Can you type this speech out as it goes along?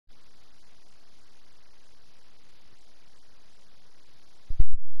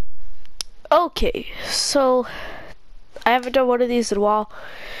Okay, so I haven't done one of these in a while,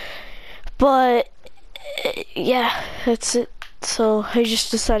 but yeah, that's it. So I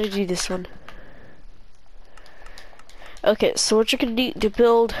just decided to do this one. Okay, so what you're gonna need to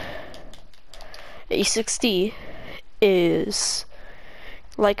build A6D is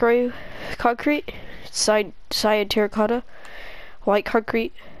light gray concrete, cyan terracotta, white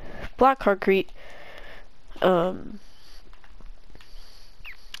concrete, black concrete,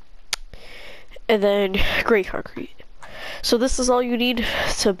 and then gray concrete. So this is all you need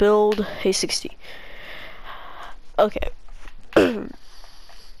to build A6D. Okay.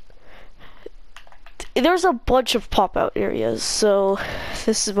 There's a bunch of pop-out areas, so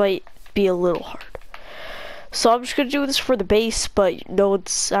this might be a little hard. So I'm just gonna do this for the base, but no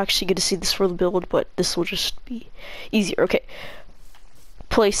one's actually gonna see this for the build, but this will just be easier. Okay.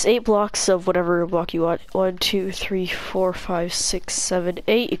 Place 8 blocks of whatever block you want. 1, 2, 3, 4, 5, 6, 7,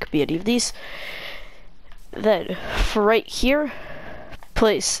 8. It could be any of these. Then, for right here,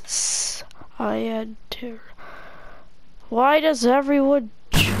 place cyan terracotta. Why does everyone...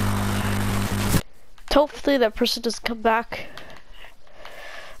 Hopefully that person doesn't come back.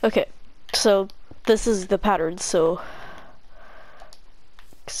 Okay, so this is the pattern. So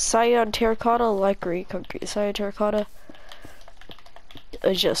cyan terracotta, light gray concrete, cyan terracotta.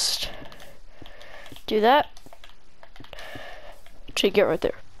 I just do that. Take it right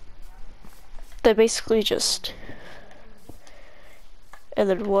there. Then basically just, and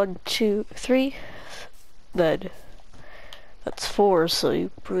then 1, 2, 3. Then that's 4. So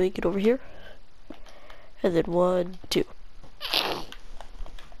you bring it over here. And then 1, 2.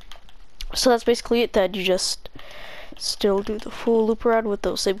 So that's basically it. Then you just still do the full loop around with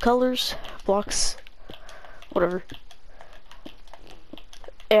those same colors, blocks, whatever.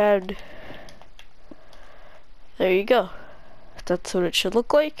 And there you go. That's what it should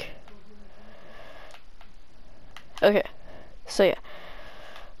look like. Okay, so yeah.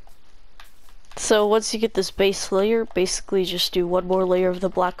 So once you get this base layer, basically just do one more layer of the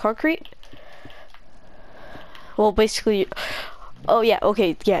black concrete. Well, basically, oh yeah,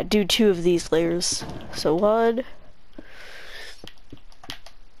 okay, yeah, do 2 of these layers. So 1,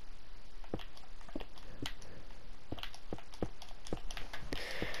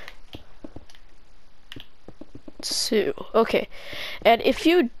 2. Okay, and if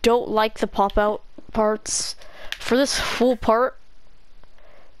you don't like the pop-out parts, for this full part,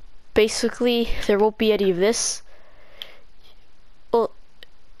 basically, there won't be any of this. Well,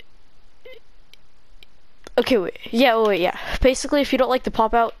 okay, wait, yeah. Basically, if you don't like the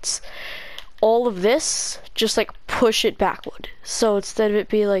pop-outs, all of this, just like push it backward. So instead of it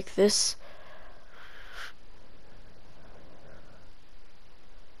being like this,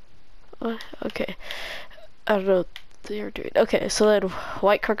 okay, I don't know what they're doing. Okay, so then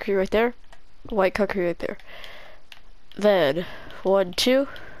white concrete right there, white concrete right there. Then 1, 2,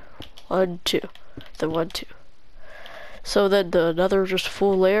 1, 2, then 1, 2. So then another just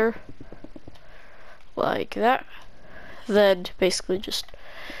full layer, like that. Then basically just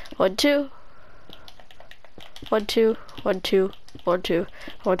 1, 2, 1, 2, 1, 2, 1, 2,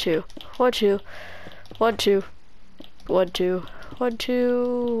 1, 2, 1, 2, 1, 2, 1, 2, 1,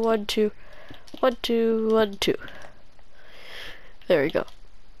 2, 1, 2, 1, 2, 1, 2. There you go.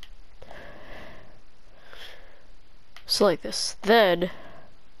 So like this. Then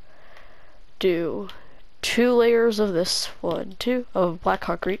do 2 layers of this, 1, 2, of black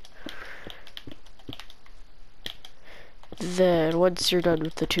concrete. Then once you're done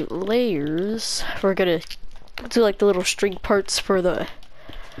with the 2 layers, we're gonna do like the little string parts for the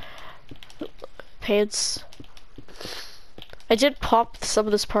pants. I did pop some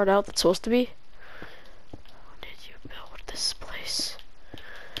of this part out that's supposed to be. How did you build this place?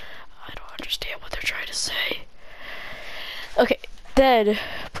 I don't understand what they're trying to say. Okay, then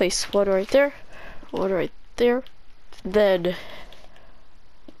place 1 right there, 1 right there. Then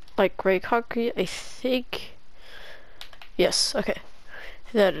like gray concrete, I think. Yes, okay.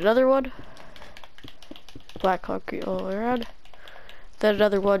 Then another one. Black concrete all the way around. Then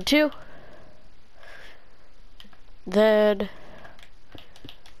another 1, 2. Then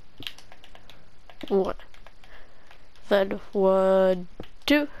 1. Then 1,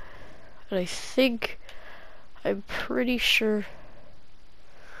 2. And I think, I'm pretty sure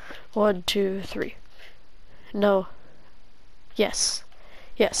 1, 2, 3. No. Yes.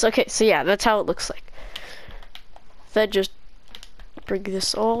 Yes, okay, so yeah, that's how it looks like. Then just bring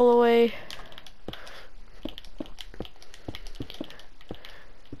this all the way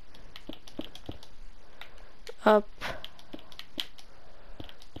up.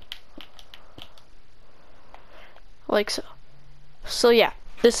 Like so. So yeah,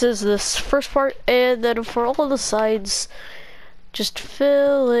 this is this first part, and then for all the sides, just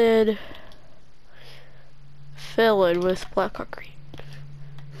fill in with black concrete.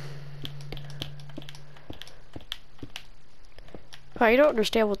 I don't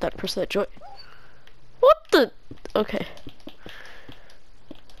understand what that percent joint. What the? Okay.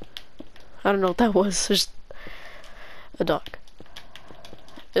 I don't know what that was. There's a dog.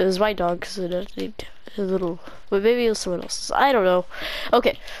 It was my dog because it named a little, but maybe it was someone else's. I don't know.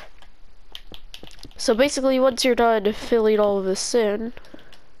 Okay. So basically, once you're done filling all of this in,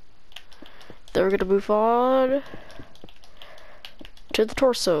 then we're gonna move on to the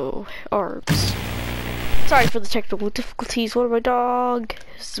torso, arms. Sorry for the technical difficulties. One of my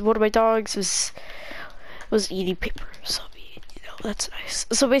dogs was eating paper, so you know that's nice.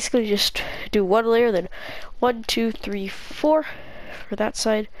 So basically, just do one layer, then 1, 2, 3, 4 for that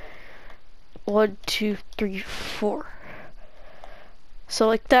side. 1, 2, 3, 4. So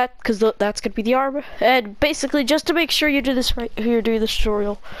like that, because that's gonna be the arm. And basically, just to make sure you do this right, if you're doing this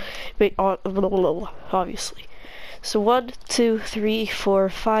tutorial, obviously. So 1, 2, 3, 4,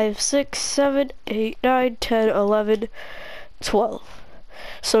 5, 6, 7, 8, 9, 10, 11, 12.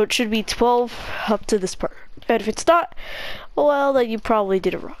 So it should be 12 up to this part. And if it's not, well, then you probably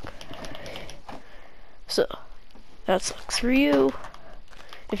did it wrong. So that sucks for you.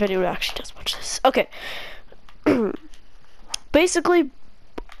 If anyone actually does watch this. Okay. Basically,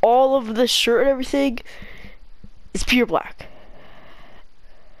 all of the shirt and everything is pure black.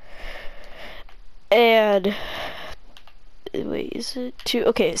 And wait, is it 2?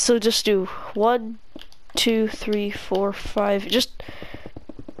 Okay, so just do 1, 2, 3, 4, 5. Just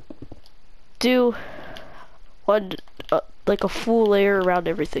do one, like a full layer around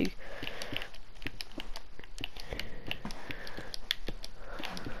everything.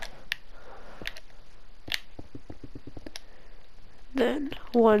 Then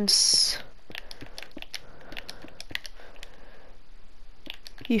once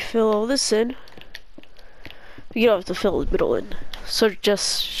you fill all this in, you don't have to fill the middle in. So it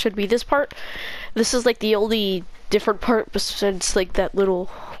just should be this part. This is like the only different part besides like that little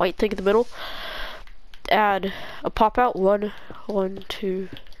white thing in the middle. Add a pop out. 1, 2,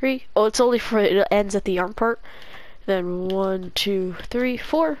 3. Oh, it's only for it ends at the arm part. Then 1, 2, 3,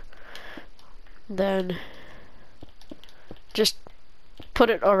 4. Then just put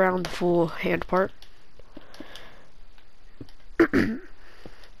it around the full hand part.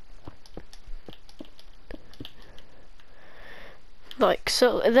 Like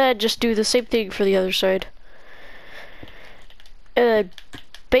so, and then just do the same thing for the other side. And then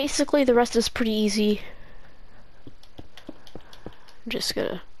basically the rest is pretty easy. I'm just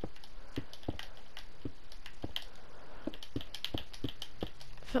gonna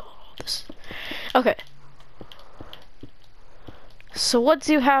fill all this. Okay. So once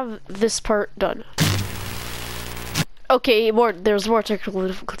you have this part done. Okay, there's more technical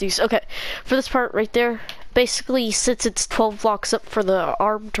difficulties. Okay, for this part right there, basically since it's 12 blocks up for the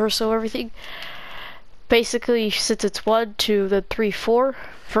arm, torso, everything, basically since it's 1, 2, then 3, 4,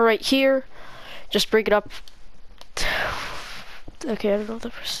 for right here, just bring it up. Okay, I don't know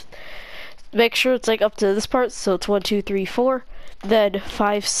the first. Make sure it's like up to this part, so it's 1, 2, 3, 4, then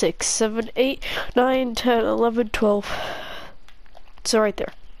 5, 6, 7, 8, 9, 10, 11, 12. So right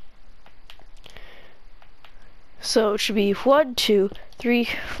there. So it should be 1, 2, 3,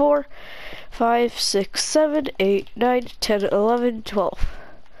 4, 5, 6, 7, 8, 9, 10, 11, 12.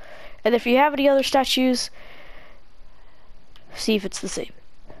 And if you have any other statues, see if it's the same.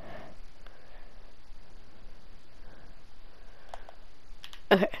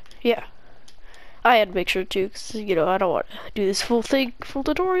 Okay, yeah. I had to make sure too, because, you know, I don't want to do this full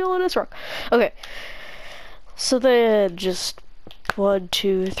tutorial and it's wrong. Okay. So then just 1,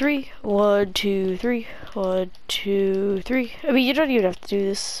 2, 3, 1, 2, 3, 1, 2, 3. I mean, you don't even have to do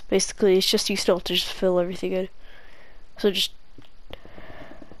this. Basically, it's just you still have to just fill everything in. So just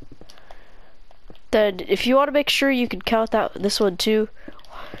then, if you want to make sure, you can count this one too.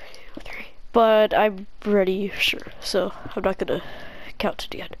 1, 2, 3. But I'm pretty sure, so I'm not gonna count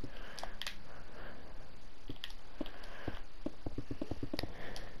it again.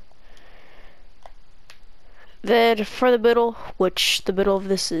 Then for the middle, which the middle of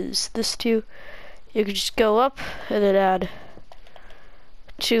this is this two, you can just go up and then add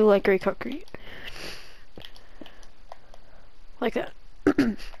 2 light gray concrete. Like that.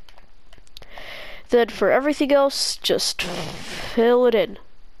 Then for everything else, just fill it in.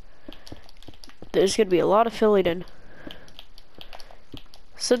 There's gonna be a lot of filling in.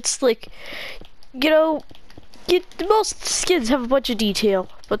 So it's like, you know, most skins have a bunch of detail,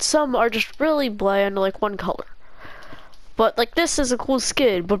 but some are just really bland, like one color. But like this is a cool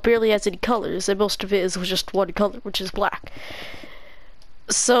skin, but barely has any colors, and most of it is just one color, which is black.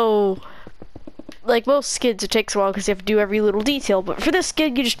 So, like most skins, it takes a while because you have to do every little detail. But for this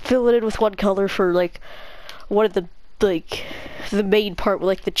skin, you just fill it in with one color for like one of the the main part,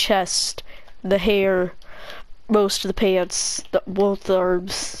 like the chest, the hair, most of the pants, both the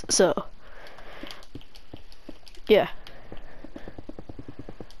arms. So, yeah.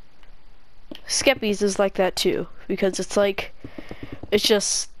 Skeppies is like that too, because it's like, it's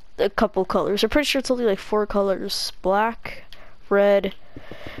just a couple colors. I'm pretty sure it's only like 4 colors. Black, red,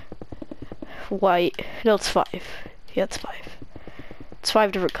 white. No, it's 5. Yeah, it's 5. It's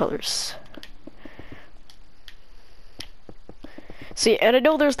 5 different colors. See, and I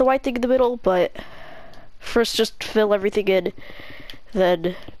know there's the white thing in the middle, but first just fill everything in,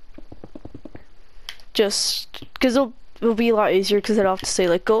 then just, because it'll be a lot easier, because I don't have to say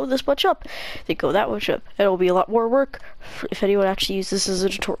like go this much up, then go that much up, and it'll be a lot more work if anyone actually uses this as a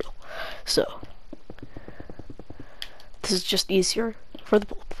tutorial. So this is just easier for the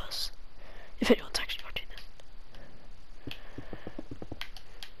both of us, if anyone's actually watching this.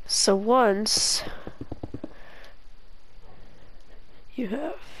 So once you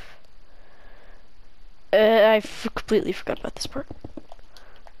have, I completely forgot about this part.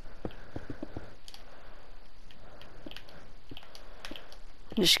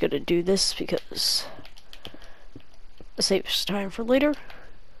 I'm just gonna do this because it saves time for later.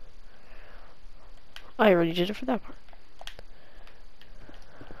 I already did it for that part.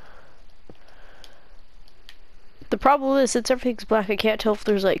 The problem is, since everything's black, I can't tell if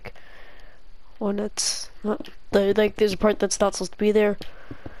there's like one that's not, like there's a part that's not supposed to be there.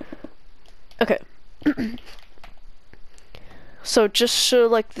 Okay. So just show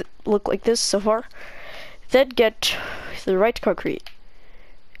like look like this so far. Then get the right concrete.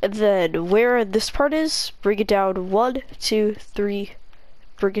 And then where this part is, bring it down 1, 2, 3.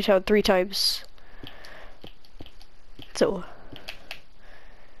 Bring it down 3 times. So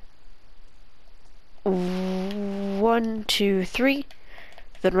 1, 2, 3.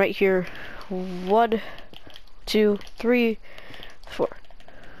 Then right here, 1, 2, 3, 4.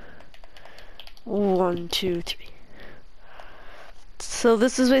 1, 2, 3. So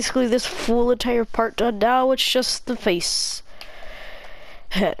this is basically this full entire part done. Now it's just the face.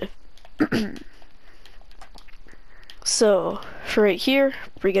 Head. So for right here,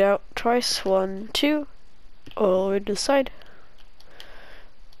 bring it out twice. 1, 2, all the way to the side.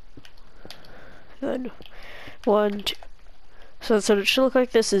 Then 1, 2. So that's what it should look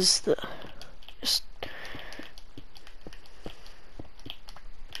like. This is the just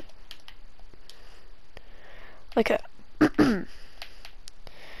like that.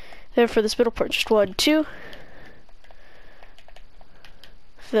 Then for this middle part, just 1, 2.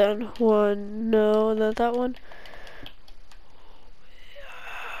 Then 1, no, not that one.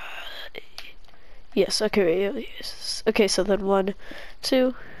 Yes, okay, yes. Okay, so then 1,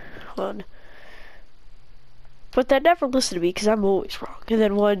 2, 1. But that never listened to me because I'm always wrong. And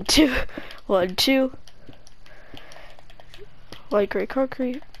then 1, 2, 1, 2. Light gray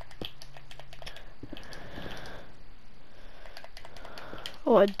concrete.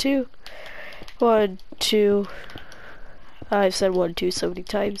 1, 2, 1, 2. I've said 1, 2 so many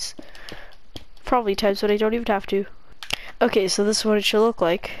times. Probably times when I don't even have to. Okay, so this is what it should look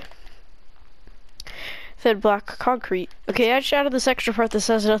like. Then black concrete. Okay, I just added this extra part that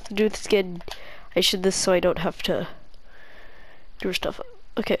has nothing to do with the skin. I should this so I don't have to do stuff.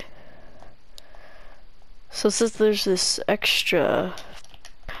 Okay. So since there's this extra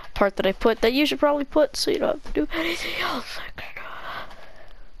part that I put that you should probably put so you don't have to do anything else.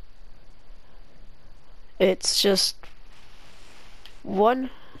 It's just 1,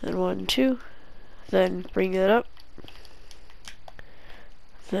 then 1, 2, then bring it up,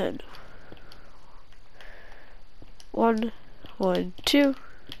 then 1, 1, 2,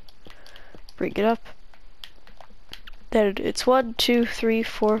 bring it up, then it's 1, 2, 3,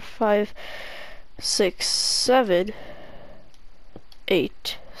 4, 5, 6, 7,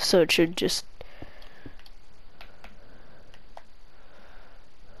 8, so it should just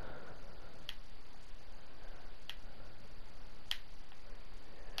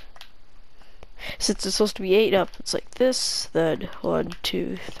since it's supposed to be 8 up, it's like this, then 1,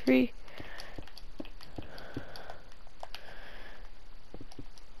 2, 3.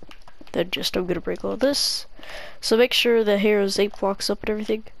 Then just I'm gonna break all this. So make sure the hair is 8 blocks up and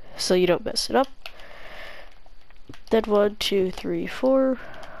everything, so you don't mess it up. Then 1, 2, 3, 4.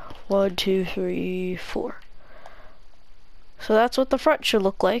 1, 2, 3, 4. So that's what the front should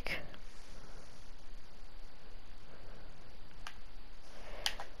look like.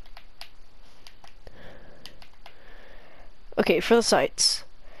 Okay, for the sides.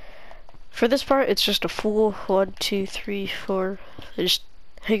 For this part, it's just a full 1, 2, 3, 4. It just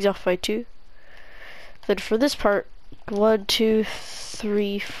hangs off by 2. Then for this part, 1, 2,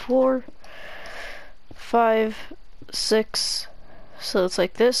 3, 4, 5, 6. So it's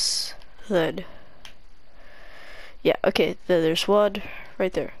like this. Then, yeah, okay. Then there's 1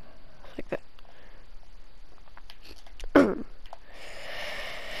 right there, like that.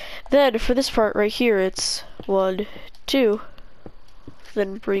 Then for this part right here, it's 1, 2.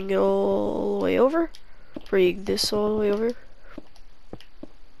 Then bring it all the way over. Bring this all the way over.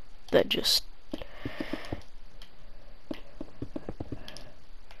 Then just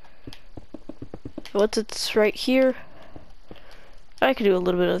once it's right here, I can do a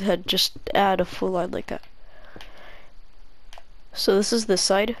little bit of the head, just add a full line like that. So this is this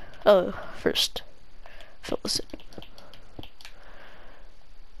side. Oh, first, fill this in.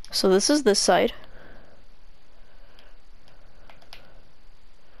 So this is this side.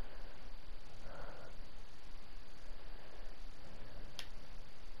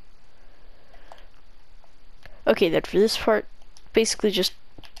 Okay, then for this part, basically just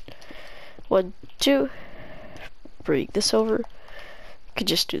 1, 2, bring this over. You could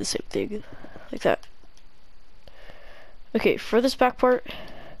just do the same thing, like that. Okay, for this back part,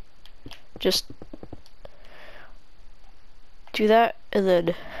 just do that, and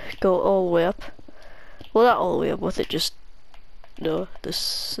then go all the way up. Well, not all the way up with it, just, no,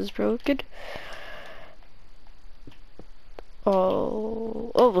 this is broken.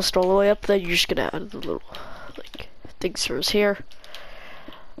 Oh, almost all the way up, then you're just gonna add the little, like, things for his hair.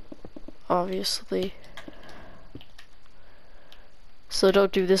 Obviously. So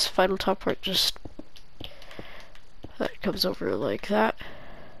don't do this final top part, just that comes over like that.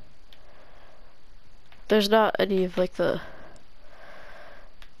 There's not any of like the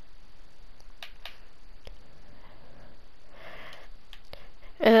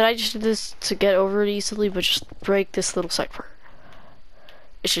and then I just did this to get over it easily, but just break this little side part.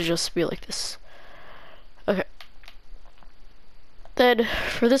 It should just be like this. Okay. Then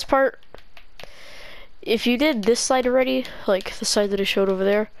for this part, if you did this side already, like the side that I showed over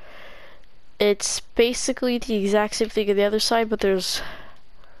there, it's basically the exact same thing on the other side, but there's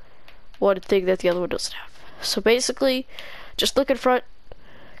one thing that the other one doesn't have. So basically, just look in front,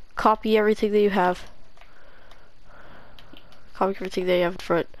 copy everything that you have. Copy everything that you have in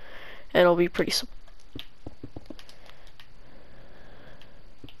front, and it'll be pretty simple.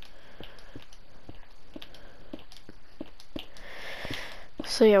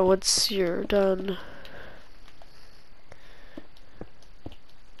 So yeah, once you're done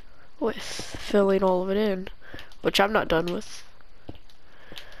with filling all of it in, which I'm not done with,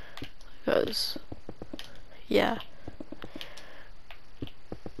 because, yeah.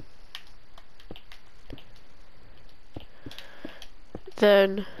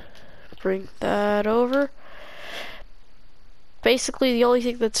 Then bring that over. Basically, the only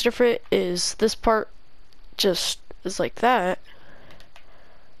thing that's different is this part just is like that,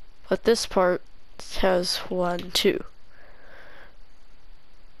 but this part has 1, 2.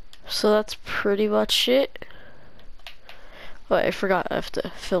 So that's pretty much it. But I forgot I have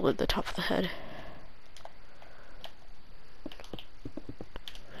to fill in the top of the head.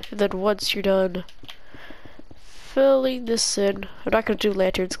 And then once you're done filling this in, I'm not going to do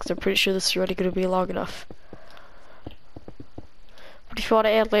lanterns because I'm pretty sure this is already going to be long enough. But if you want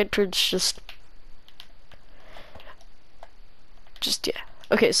to add lanterns, just yeah.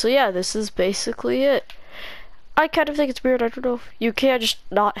 Okay, so yeah, this is basically it. I kind of think it's weird, I don't know. You can't just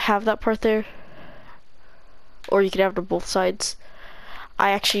not have that part there. Or you can have it on both sides.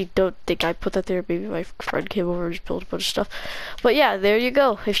 I actually don't think I put that there. Maybe my friend came over and just built a bunch of stuff. But yeah, there you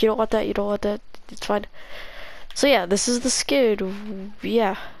go. If you don't want that, you don't want that. It's fine. So yeah, this is the skin.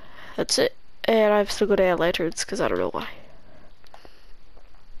 Yeah, that's it. And I'm still going to add lanterns because I don't know why.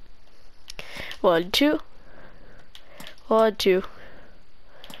 1, 2. 1, 2.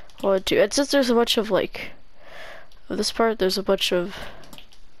 1, 2. And since there's a bunch of like of this part, there's a bunch of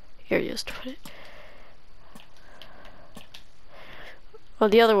areas to put it. On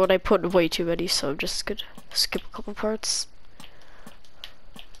the other one, I put way too many, so I'm just gonna skip a couple parts.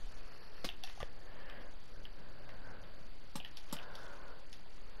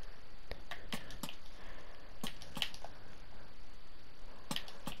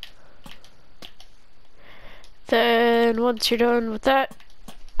 Then once you're done with that,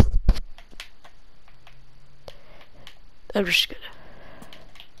 I'm just gonna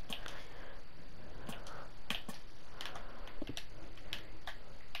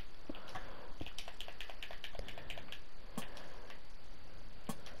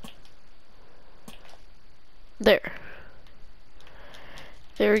there.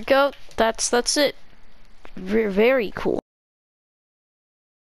 There we go. That's it. Very cool.